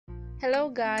Hello,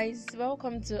 guys.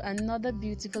 Welcome to another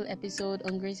beautiful episode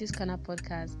on Grace's Corner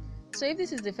podcast. So, if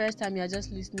this is the first time you are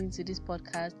just listening to this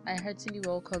podcast, I heartily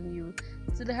welcome you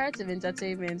to the heart of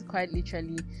entertainment, quite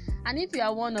literally. And if you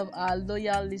are one of our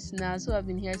loyal listeners who have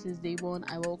been here since day one,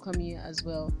 I welcome you as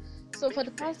well. So, for the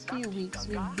past few weeks,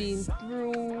 we've been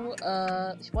through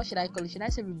what should I call it? Should I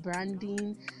say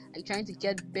rebranding? Like trying to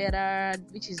get better,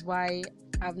 which is why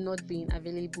I've not been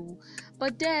available.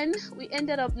 But then we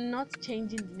ended up not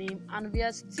changing the name, and we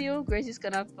are still Grace's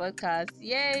Corner podcast.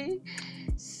 Yay!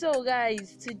 So,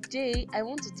 guys, today I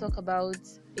want to talk about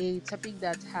a topic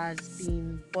that has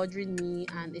been bothering me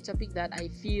and a topic that I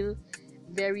feel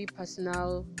very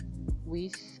personal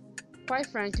with. Quite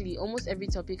frankly, almost every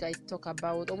topic I talk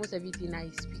about, almost everything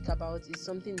I speak about is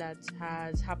something that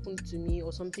has happened to me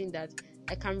or something that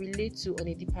I can relate to on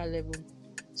a deeper level.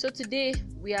 So today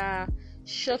we are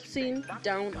shutting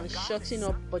down and shutting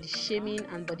up body shaming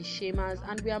and body shamers,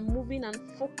 and we are moving and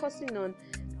focusing on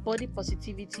body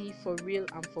positivity for real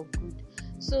and for good.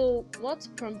 So what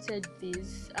prompted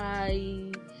this?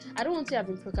 I don't want to say I've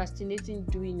been procrastinating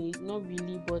doing it, not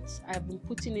really, but I've been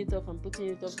putting it off and putting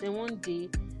it off. Then one day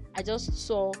I just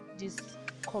saw this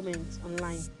comment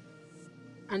online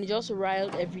and it just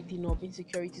riled everything up,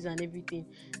 insecurities and everything.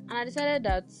 And I decided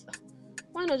that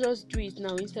why not just do it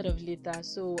now instead of later?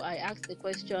 So I asked the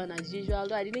question as usual,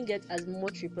 though I didn't get as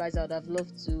much replies I would have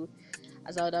loved to.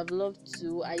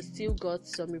 I still got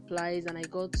some replies, and I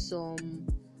got some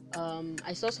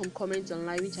I saw some comments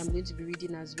online which I'm going to be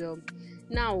reading as well.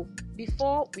 Now,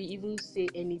 before we even say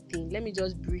anything, let me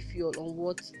just brief you all on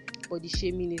what body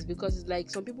shaming is, because it's like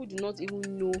some people do not even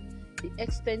know the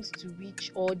extent to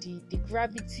which, or the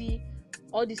gravity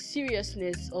or the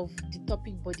seriousness of the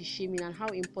topic body shaming and how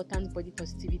important body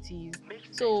positivity is.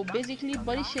 So basically,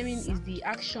 body shaming is the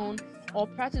action or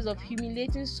practice of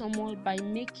humiliating someone by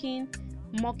making,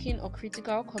 mocking or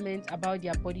critical comments about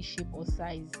their body shape or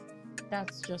size.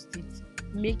 That's just it.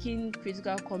 Making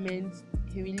critical comments,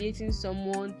 humiliating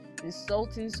someone,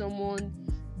 insulting someone,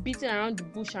 beating around the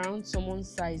bush around someone's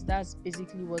size. That's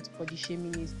basically what body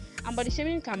shaming is. And body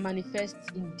shaming can manifest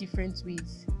in different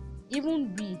ways.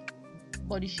 Even we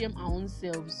body shame our own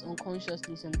selves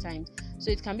unconsciously sometimes.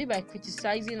 So it can be by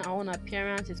criticizing our own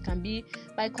appearance, it can be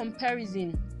by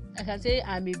comparison. I can say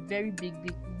I'm a very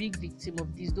big victim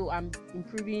of this, though I'm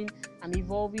improving, I'm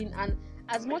evolving, and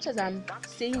as much as I'm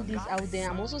saying this out there,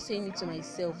 I'm also saying it to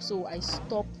myself. So I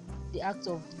stop the act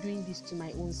of doing this to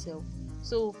my own self.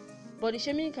 So body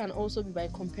shaming can also be by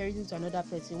comparison to another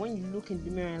person. When you look in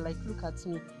the mirror and like, look at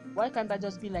me, why can't I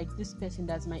just be like this person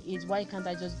that's my age? Why can't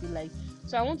I just be like?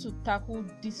 So I want to tackle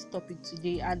this topic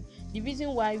today, and the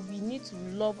reason why we need to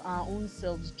love our own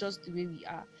selves just the way we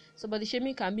are. So body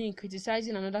shaming can be in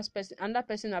criticizing another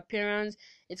person's appearance.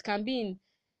 It can be in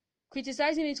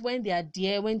criticizing it when they are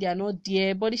there, when they are not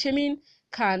there. Body shaming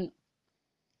can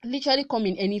literally come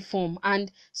in any form,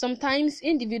 and sometimes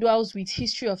individuals with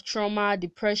history of trauma,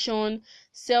 depression,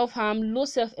 self-harm, low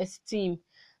self-esteem,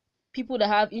 people that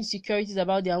have insecurities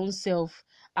about their own self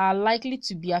are likely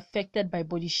to be affected by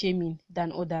body shaming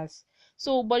than others.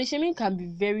 So body shaming can be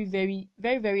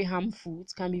very harmful.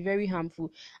 It can be very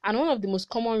harmful. And one of the most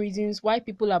common reasons why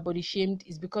people are body shamed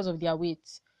is because of their weight.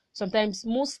 Sometimes,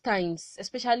 most times,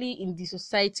 especially in the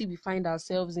society we find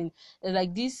ourselves in, there's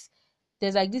like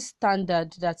this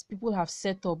standard that people have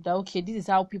set up that, okay, this is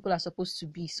how people are supposed to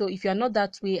be. So if you're not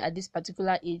that way at this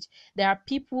particular age, there are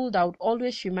people that would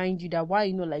always remind you that, why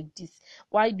you know like this,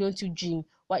 why don't you gym,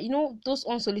 why, those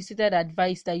unsolicited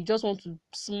advice that you just want to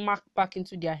smack back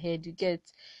into their head, you get.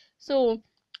 So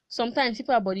sometimes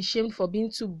people are body shamed for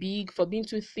being too big, for being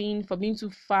too thin, for being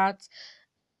too fat.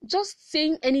 Just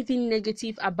saying anything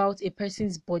negative about a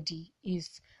person's body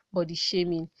is body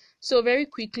shaming. So very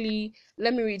quickly,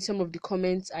 let me read some of the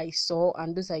comments I saw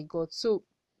and those I got. So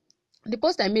the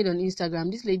post I made on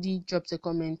Instagram, this lady dropped a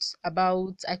comment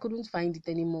about, I couldn't find it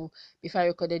anymore before I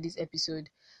recorded this episode.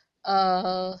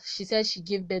 She said she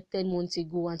gave birth 10 months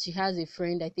ago and she has a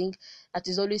friend, I think, that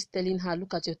is always telling her,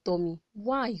 look at your tummy.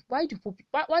 Why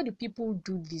do people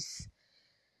do this?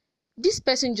 This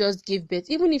person just gave birth.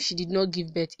 Even if she did not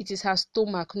give birth, it is her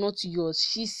stomach, not yours.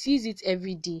 She sees it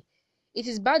every day. It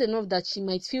is bad enough that she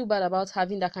might feel bad about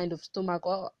having that kind of stomach,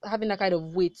 or having that kind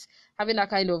of weight, having that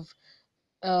kind of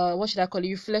what should I call it,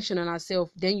 reflection on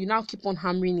herself. Then you now keep on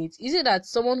hammering it. Is it that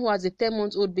someone who has a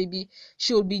 10-month-old baby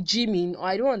should be gymming? Or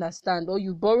I don't understand. Or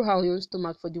you borrow her your own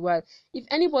stomach for the while. If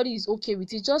anybody is okay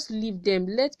with it, just leave them.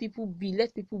 Let people be.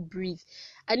 Let people breathe.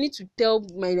 I need to tell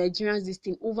my Nigerians this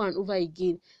thing over and over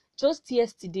again. Just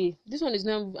yesterday, this one is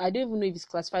not, I don't even know if it's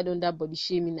classified under body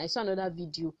shaming. I saw another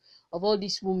video of all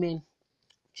these women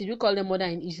Should we call them mother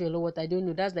in Israel or what? I don't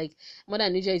know. That's like mother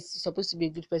in Israel is supposed to be a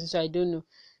good person, so I don't know.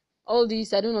 All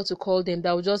these, I don't know what to call them.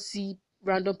 That will just see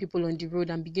random people on the road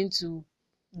and begin to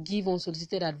give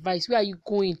unsolicited advice. Where are you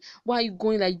going? Why are you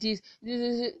going like this?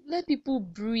 Let people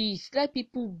breathe. Let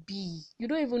people be. You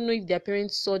don't even know if their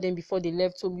parents saw them before they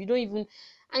left home. You don't even,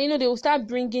 and they will start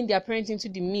bringing their parents into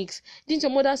the mix. Didn't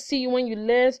your mother see you when you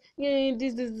left? Yeah,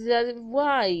 this, that.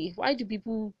 Why do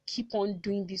people keep on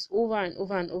doing this over and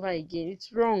over and over again?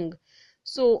 It's wrong.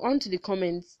 So on to the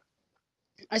comments.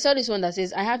 I saw this one that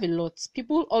says, I have a lot.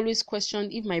 People always question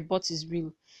if my butt is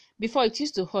real. Before it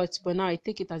used to hurt, but now I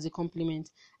take it as a compliment.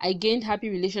 I gained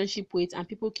happy relationship weight and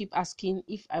people keep asking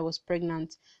if I was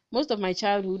pregnant. Most of my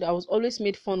childhood, I was always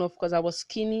made fun of because I was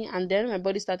skinny, and then my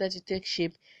body started to take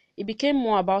shape. It became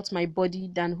more about my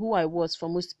body than who I was for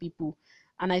most people.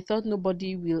 And I thought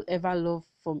nobody will ever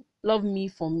love me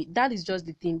for me. That is just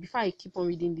the thing. Before I keep on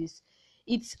reading this,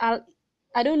 it's I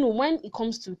don't know, when it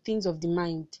comes to things of the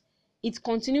mind, it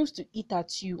continues to eat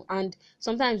at you, and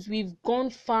sometimes we've gone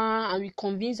far and we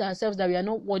convince ourselves that we are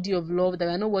not worthy of love, that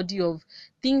we are not worthy of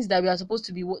things that we are supposed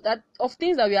to be, that of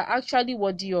things that we are actually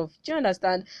worthy of. Do you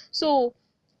understand? So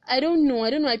I don't know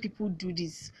why people do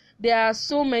this. There are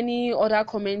so many other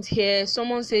comments here.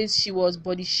 Someone says she was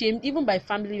body shamed even by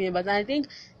family members, and I think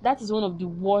that is one of the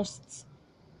worst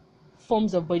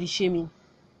forms of body shaming.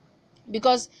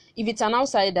 Because if it's an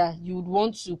outsider, you would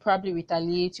want to probably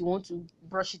retaliate, you want to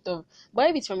brush it off. But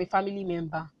if it's from a family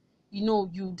member,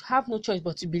 you'd have no choice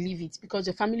but to believe it, because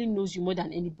your family knows you more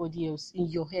than anybody else in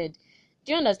your head.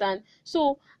 Do you understand?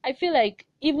 So I feel like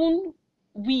even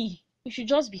we should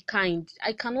just be kind.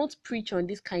 I cannot preach on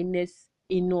this kindness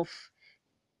enough.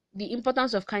 The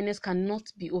importance of kindness cannot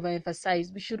be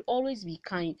overemphasized. We should always be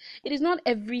kind. It is not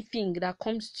everything that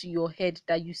comes to your head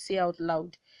that you say out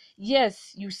loud.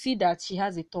 Yes, you see that she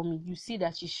has a tummy, you see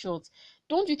that she's short.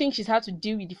 Don't you think she's had to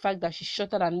deal with the fact that she's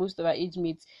shorter than most of her age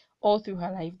mates all through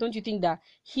her life? Don't you think that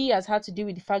he has had to deal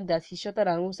with the fact that he's shorter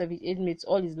than most of his age mates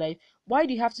all his life? Why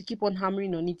do you have to keep on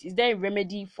hammering on it? Is there a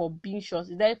remedy for being short?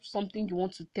 Is there something you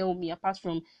want to tell me apart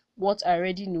from what I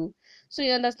already know? So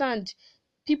you understand,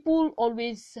 people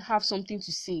always have something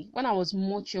to say. When I was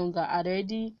much younger, I'd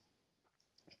already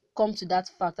come to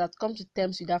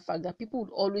terms with that fact that people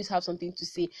would always have something to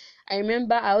say. I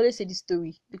always say this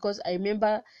story because I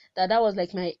remember that was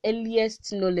like my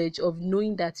earliest knowledge of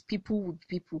knowing that people would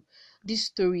be people. This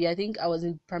story, I think I was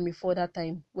in primary 4 that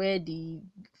time, where the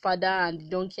father and the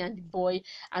donkey and the boy,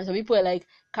 and some people were like,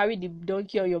 carry the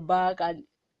donkey on your back, and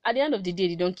at the end of the day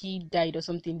the donkey died or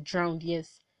something, drowned.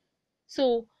 Yes.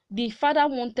 So the father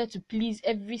wanted to please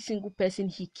every single person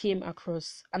he came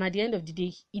across, and at the end of the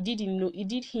day, it did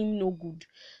him no good.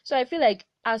 So I feel like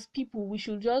as people, we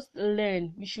should just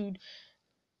learn. We should,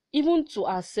 even to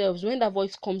ourselves, when that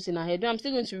voice comes in our head. I'm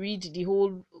still going to read the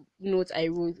whole note I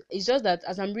wrote. It's just that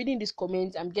as I'm reading this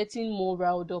comment, I'm getting more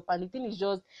riled up, and the thing is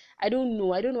just, I don't know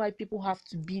why people have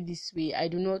to be this way. I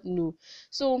do not know.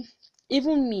 So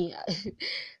even me,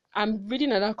 I'm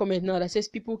reading another comment now that says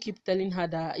people keep telling her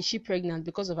that is she pregnant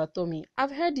because of her tummy. I've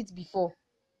heard it before.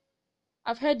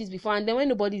 And then when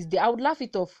nobody's there, I would laugh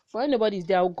it off. But when nobody's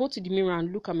there, I'll go to the mirror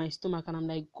and look at my stomach, and I'm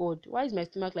like, God, why is my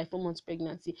stomach like 4 months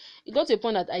pregnancy? It got to a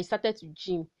point that I started to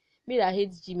gym. Me that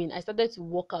hates gymming, I started to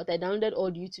work out. I downloaded all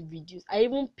the YouTube videos. I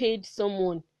even paid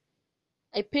someone.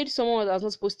 I paid someone that I was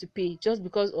not supposed to pay just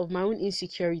because of my own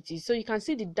insecurities. So you can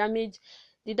see the damage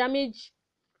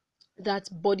that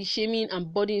body shaming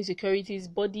and body insecurities,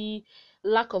 body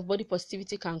lack of body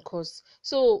positivity can cause.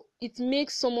 So it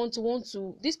makes someone to want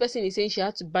to, this person is saying she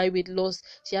had to buy weight loss,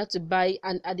 she had to buy,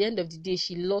 and at the end of the day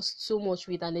she lost so much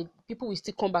weight, and then people will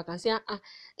still come back and say,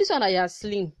 this one I are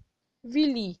slim.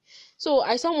 Really? So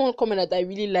I saw one comment that I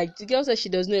really liked. The girl said she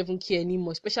does not even care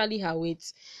anymore, especially her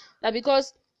weight. That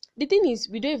because the thing is,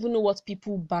 we don't even know what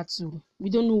people battle. We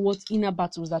don't know what inner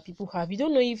battles that people have. We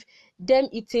don't know if them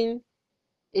eating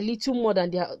a little more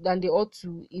than they ought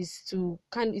to is to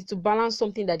balance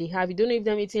something that they have. You don't know if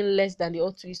them eating less than they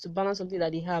ought to is to balance something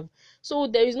that they have. So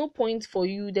there is no point for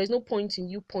you. There's no point in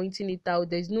you pointing it out.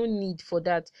 There's no need for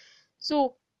that.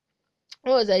 So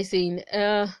what was I saying?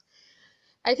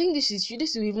 I think this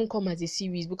will even come as a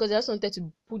series, because I just wanted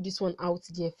to put this one out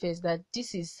there first, that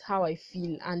this is how I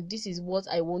feel and this is what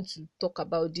I want to talk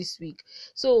about this week.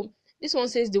 So this one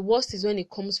says the worst is when it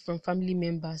comes from family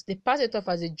members. They pass it off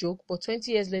as a joke, but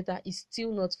 20 years later it's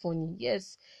still not funny.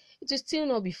 Yes, it will still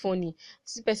not be funny.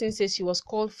 This person says she was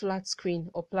called flat screen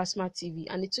or plasma TV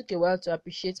and it took a while to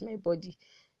appreciate my body.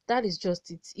 That is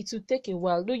just it. It will take a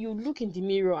while. Though you look in the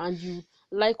mirror and you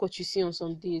like what you see on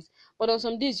some days, but on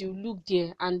some days you look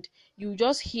there and you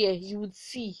just hear, you would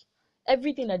see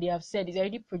everything that they have said is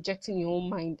already projecting your own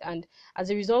mind, and as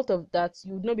a result of that,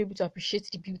 you would not be able to appreciate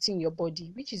the beauty in your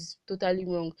body, which is totally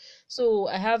wrong. So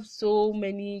I have so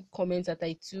many comments that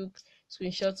I took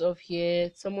screenshots of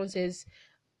here. Someone says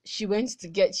she went to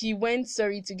get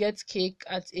cake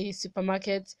at a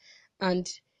supermarket, and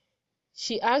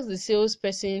she asked the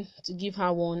salesperson to give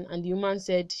her one, and the woman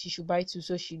said she should buy two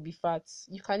so she'd be fat.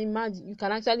 You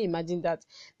can actually imagine that.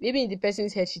 Maybe in the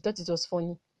person's head, she thought it was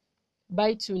funny.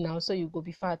 Buy two now so you go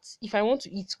be fat. If I want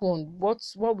to eat one, what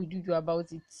would you do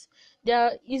about it? There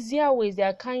are easier ways, there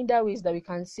are kinder ways that we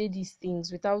can say these things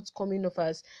without coming off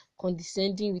as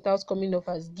condescending, without coming off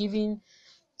as giving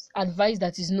advice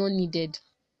that is not needed.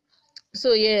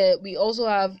 So yeah, we also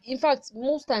have, in fact,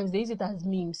 most times they use it as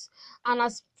memes. And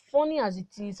as funny as it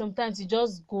is, sometimes it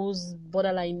just goes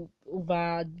borderline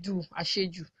overdo,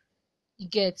 asheju. You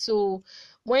get. So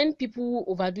when people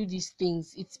overdo these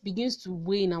things, it begins to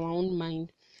weigh in our own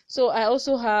mind. So I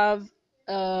also have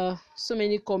so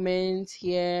many comments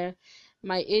here.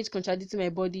 My age contradicting my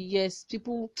body. Yes,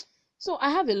 people. So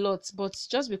I have a lot, but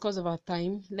just because of our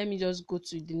time, let me just go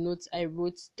to the notes I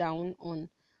wrote down on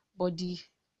body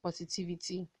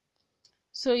positivity.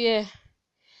 So yeah,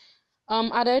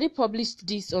 I'd already published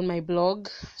this on my blog,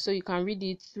 so you can read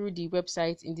it through the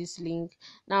website in this link.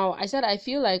 Now, I said I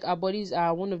feel like our bodies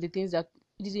are one of the things that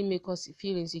didn't make us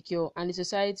feel insecure, and in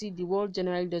society, the world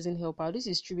generally doesn't help out. This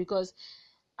is true because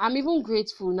I'm even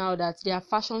grateful now that there are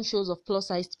fashion shows of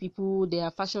plus-sized people. There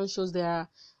are fashion shows. There are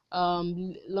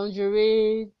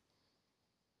lingerie,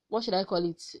 what should I call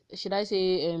it? Should I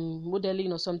say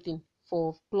modeling or something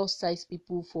for plus size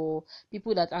people, for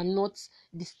people that are not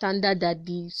the standard that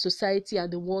the society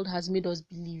and the world has made us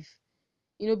believe.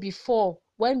 Before,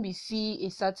 when we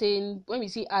see when we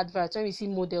see adverts, when we see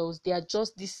models, they are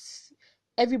just this.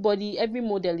 Every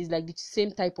model is like the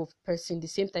same type of person, the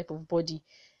same type of body.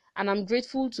 And I'm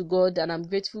grateful to God, and I'm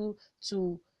grateful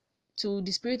to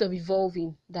the spirit of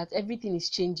evolving, that everything is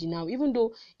changing now, even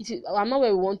though I'm not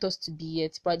where we want us to be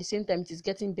yet, but at the same time it is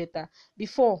getting better.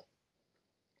 Before,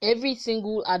 every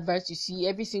single advert you see,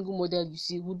 every single model you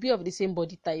see would be of the same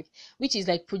body type, which is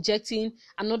like projecting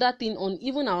another thing on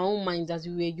even our own minds. As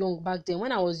we were young back then,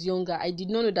 when I was younger, I did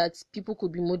not know that people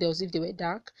could be models if they were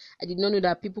dark. I did not know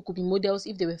that people could be models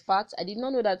if they were fat. I did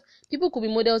not know that people could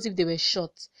be models if they were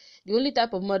short. The only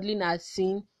type of modeling I'd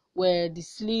seen were the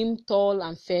slim, tall,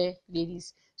 and fair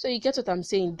ladies. So you get what I'm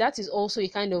saying? That is also a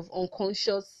kind of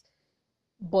unconscious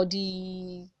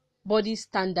body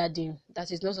standarding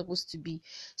that is not supposed to be.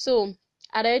 So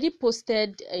I'd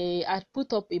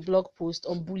put up a blog post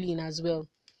on bullying as well.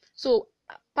 So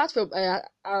apart from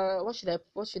what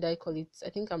should I call it? I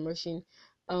think I'm rushing.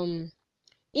 um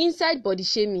Inside body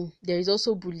shaming, there is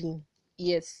also bullying.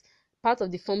 Yes, part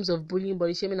of the forms of bullying,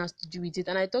 body shaming has to do with it.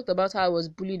 And I talked about how I was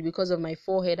bullied because of my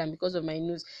forehead and because of my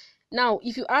nose. Now,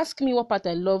 if you ask me what part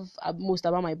I love most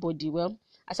about my body, well,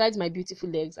 aside my beautiful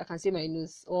legs, I can say my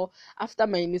nose. Or after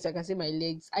my nose, I can say my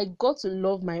legs. I got to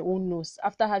love my own nose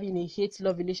after having a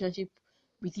hate-love relationship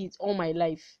with it all my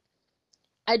life.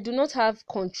 I do not have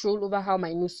control over how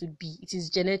my nose should be. It is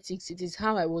genetics. It is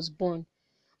how I was born.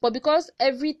 But because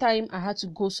every time I had to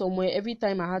go somewhere, every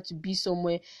time I had to be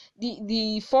somewhere,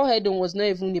 the forehead one was not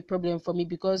even a problem for me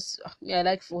because I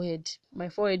like forehead. My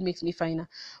forehead makes me finer.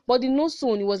 But the nose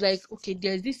one, it was like, okay,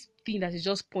 there's this thing that is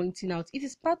just pointing out. It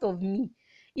is part of me.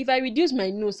 If I reduce my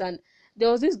nose, and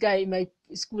there was this guy in my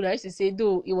school, I used to say,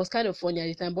 though it was kind of funny at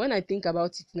the time, but when I think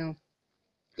about it now,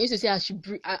 I used to say I should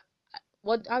breathe.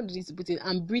 What, how did he put it?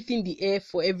 I'm breathing the air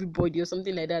for everybody or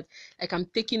something like that. Like I'm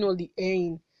taking all the air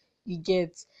in, you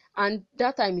get. And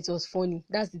that time it was funny.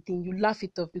 That's the thing. You laugh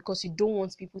it off because you don't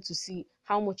want people to see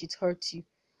how much it hurts you.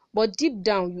 But deep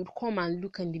down, you'd come and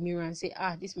look in the mirror and say,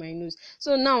 ah, this is my nose.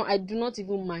 So now I do not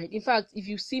even mind. In fact, if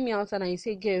you see me outside and you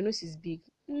say, girl, your nose is big,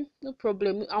 no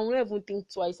problem. I will not even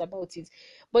think twice about it.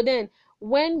 But then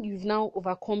when you've now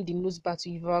overcome the nose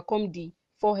battle, you've overcome the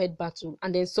forehead battle,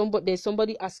 and then there's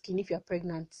somebody asking if you're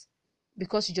pregnant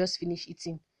because you just finished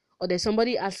eating, or there's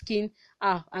somebody asking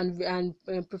and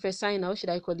prophesying, how should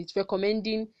I call it,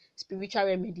 recommending spiritual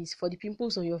remedies for the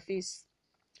pimples on your face.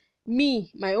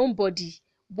 My own body,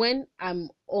 when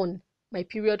I'm on, my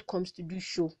period comes to do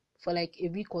show for like a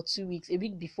week or 2 weeks, a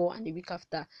week before and a week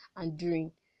after and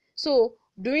during. So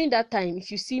during that time,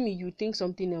 if you see me, you think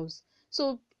something else.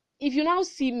 So if you now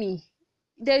see me,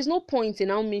 there is no point in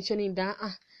now mentioning that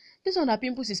this one that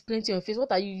pimples is plenty on your face,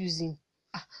 what are you using?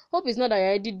 Hope it's not that you're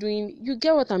already doing. You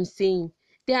get what I'm saying?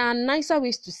 There are nicer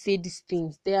ways to say these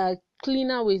things. There are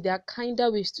cleaner ways, there are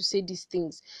kinder ways to say these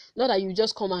things. Not that you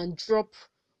just come and drop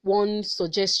one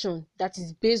suggestion that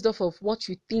is based off of what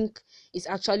you think is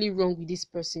actually wrong with this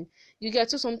person. You get,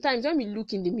 so sometimes when we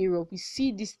look in the mirror, we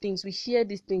see these things, we hear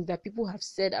these things that people have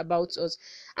said about us,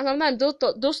 and sometimes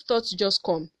those thoughts just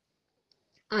come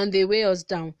and they weigh us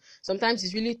down. Sometimes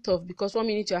it's really tough because one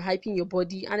minute you're hyping your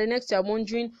body and the next you're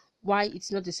wondering why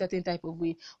it's not a certain type of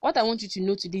way. What I want you to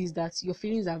know today is that your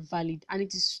feelings are valid and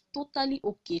it is totally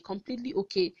okay, completely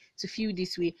okay to feel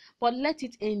this way. But let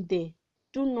it end there.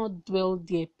 Do not dwell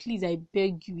there. Please, I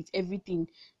beg you with everything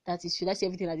that is, should I say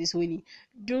everything that is holy?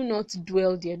 Do not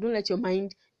dwell there. Don't let your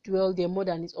mind dwell there more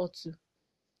than it ought to.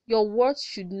 Your worth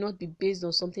should not be based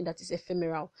on something that is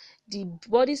ephemeral. The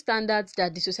body standards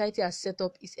that the society has set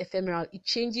up is ephemeral. It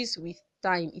changes with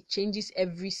time. It changes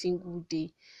every single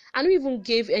day. And who even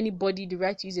gave anybody the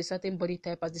right to use a certain body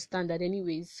type as the standard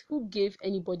anyways? Who gave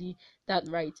anybody that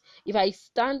right? If I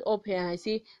stand up here and I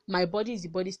say my body is the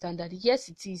body standard, yes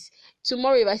it is.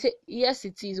 Tomorrow if I say yes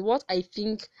it is, what I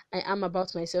think I am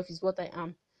about myself is what I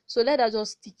am. So let that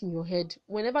just stick in your head.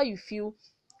 Whenever you feel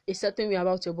a certain way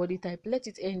about your body type, let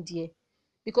it end here,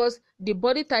 because the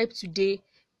body type today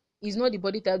is not the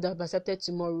body type that I've accepted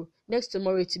tomorrow. Next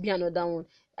tomorrow it will be another one.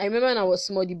 I remember when I was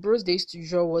small, the bros they used to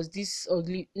draw was this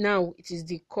ugly. Now it is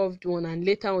the curved one, and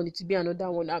later on it will be another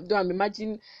one. I'm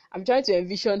trying to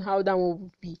envision how that one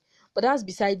would be. But that's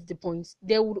besides the point.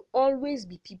 There would always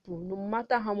be people, no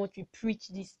matter how much we preach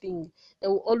this thing, there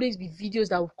will always be videos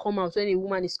that will come out when a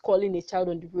woman is calling a child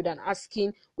on the road and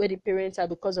asking where the parents are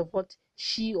because of what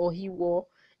she or he wore.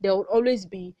 There will always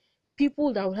be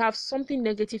people that will have something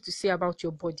negative to say about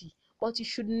your body, but you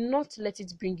should not let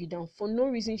it bring you down. For no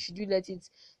reason should you let it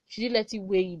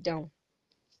weigh you down.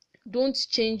 Don't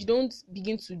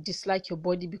begin to dislike your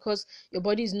body because your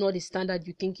body is not the standard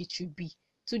you think it should be.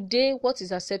 Today what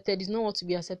is accepted is not what to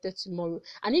be accepted tomorrow,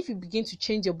 and if you begin to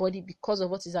change your body because of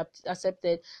what is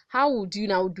accepted, how would you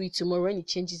now do it tomorrow when it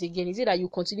changes again? Is it that you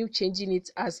continue changing it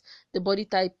as the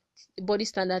body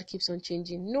standard keeps on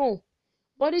changing? No.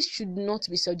 Bodies should not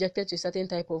be subjected to a certain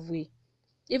type of way.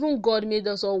 Even God made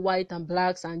us all white and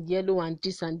blacks and yellow and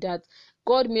this and that.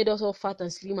 God made us all fat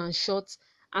and slim and short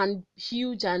and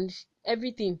huge and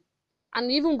everything.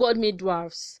 And even God made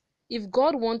dwarfs. If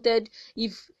God wanted,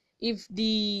 if the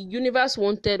universe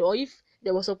wanted, or if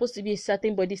there was supposed to be a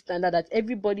certain body standard that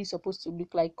everybody is supposed to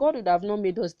look like, God would have not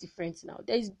made us different now.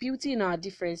 There is beauty in our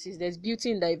differences. There's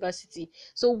beauty in diversity.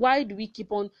 So why do we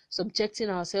keep on subjecting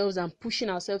ourselves and pushing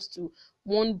ourselves to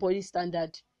one body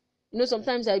standard?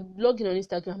 Sometimes I log in on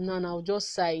Instagram now and I'll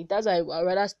just sigh. That's why I'd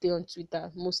rather stay on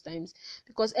Twitter most times,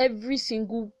 because every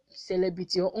single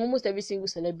celebrity or almost every single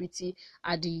celebrity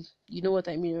are you know what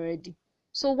I mean already.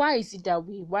 So why is it that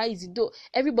way? Why is it though?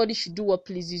 Everybody should do what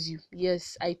pleases you.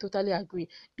 Yes, I totally agree.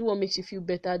 Do what makes you feel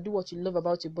better. Do what you love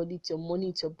about your body. It's your money,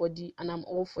 it's your body, and I'm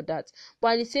all for that.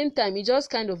 But at the same time, it just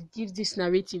kind of gives this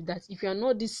narrative that if you are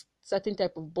not this certain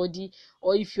type of body,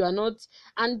 or if you are not,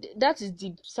 and that is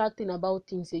the sad thing about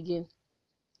things again.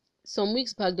 Some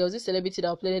weeks back there was this celebrity that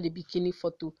uploaded a bikini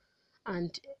photo,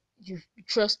 and you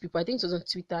trust people. I think it was on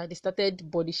Twitter. They started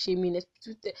body shaming.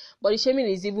 Body shaming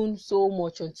is even so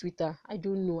much on Twitter. I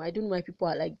don't know why people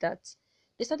are like that.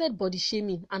 They started body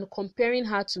shaming and comparing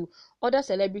her to other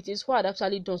celebrities who had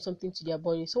actually done something to their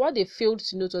body. So what they failed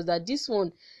to note was that this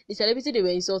one, the celebrity they were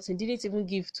insulting, didn't even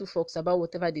give two fucks about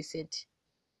whatever they said.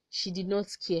 She did not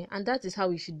care, and that is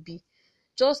how it should be.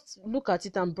 Just look at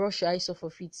it and brush your eyes off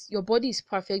of it. Your body is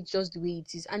perfect just the way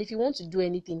it is, and if you want to do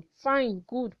anything, fine,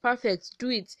 good, perfect, do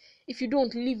it. If you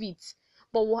don't, leave it.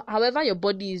 But however your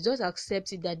body is, just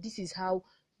accept it that this is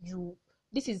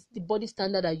the body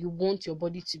standard that you want your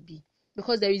body to be,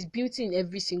 because there is beauty in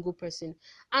every single person.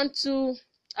 And to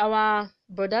our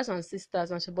brothers and sisters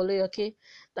and Shebole, okay,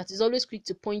 that is always quick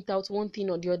to point out one thing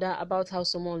or the other about how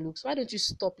someone looks, why don't you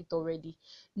stop it already?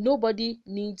 Nobody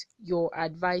needs your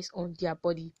advice on their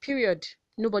body, period.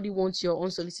 Nobody wants your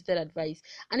unsolicited advice.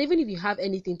 And even if you have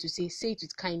anything to say it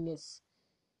with kindness.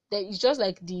 It's just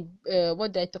like the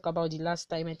what did I talk about the last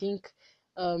time? I think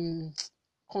um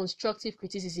constructive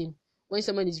criticism. When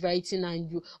someone is writing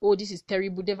and you, oh, this is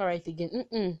terrible, never write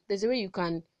again. There's a way you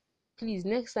can, please,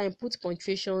 next time put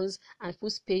punctuations and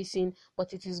put spacing,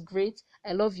 but it is great.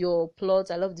 I love your plot,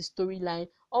 I love the storyline.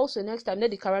 Also, next time,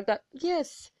 let the character,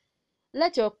 yes,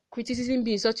 let your criticism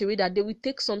be in such a way that they will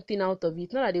take something out of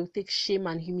it, not that they will take shame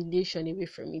and humiliation away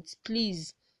from it.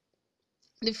 Please.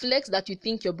 The flex that you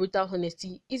think your brutal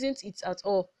honesty isn't it at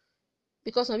all.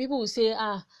 Because some people will say,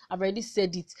 I've already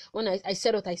said it. When I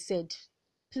said what I said.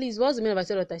 Please, what's the meaning of I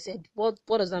said what I said? What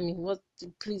does that mean?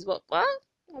 Please, what? I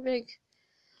beg.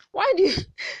 Why do you?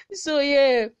 So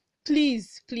yeah,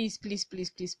 Please.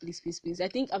 I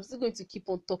think I'm still going to keep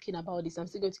on talking about this. I'm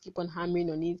still going to keep on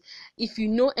hammering on it. If you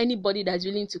know anybody that's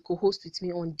willing to co-host with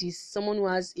me on this, someone who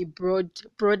has a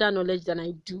broader knowledge than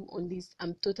I do on this,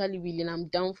 I'm totally willing. I'm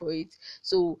down for it.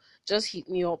 So just hit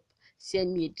me up,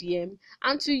 send me a DM.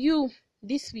 And to you,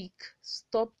 this week,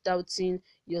 stop doubting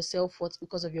your self-worth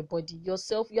because of your body. You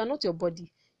are not your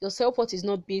body. Your self-worth is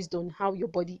not based on how your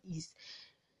body is.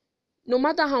 No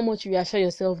matter how much you reassure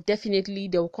yourself, definitely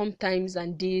there will come times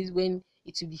and days when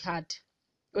it will be hard.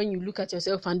 When you look at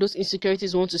yourself and those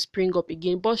insecurities want to spring up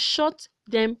again, but shut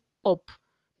them up.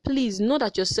 Please know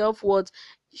that your self-worth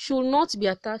should not be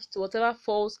attached to whatever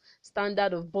false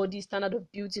standard of body, standard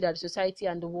of beauty that society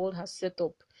and the world has set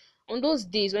up. On those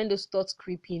days when those thoughts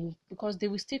creep in, because they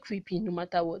will still creep in no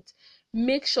matter what,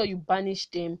 make sure you banish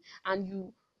them and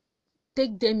you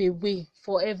take them away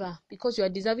forever, because you are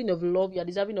deserving of love, you are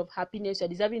deserving of happiness, you are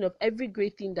deserving of every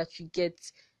great thing that you get,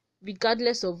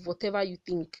 regardless of whatever you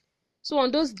think. So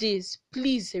on those days,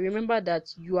 please remember that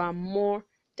you are more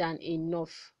than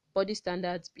enough. Body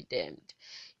standards be damned.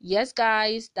 Yes,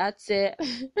 guys, that's it.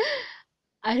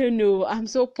 I don't know. I'm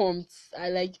so pumped.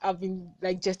 I've been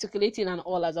like gesticulating and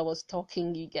all as I was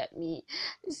talking, you get me.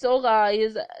 So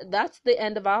guys, that's the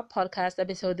end of our podcast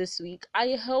episode this week.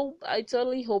 I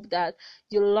totally hope that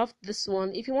you loved this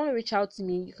one. If you want to reach out to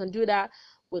me, you can do that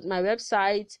with my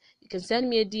website. You can send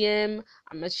me a DM.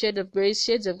 I'm at Shades of Grace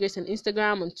on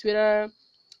Instagram, on Twitter,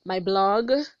 my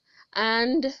blog,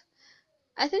 and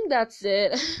I think that's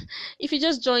it. If you're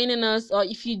just joining us or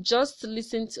if you just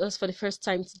listened to us for the first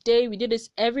time today, we do this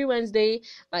every Wednesday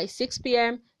by 6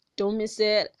 p.m. Don't miss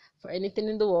it for anything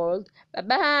in the world. Bye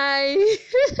bye.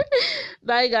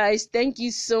 Bye, guys. Thank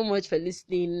you so much for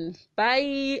listening.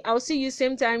 Bye. I'll see you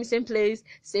same time, same place,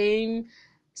 same.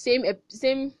 Should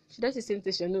I say same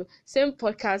station? No, same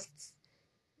podcast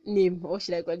name. Or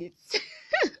should I call it?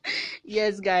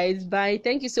 Yes, guys, bye.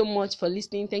 Thank you so much for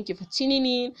listening. Thank you for tuning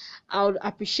in. I'll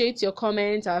appreciate your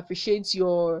comments. I appreciate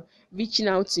your reaching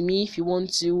out to me if you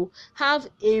want to. Have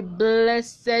a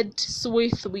blessed,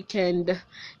 sweet weekend.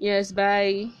 Yes,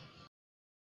 bye.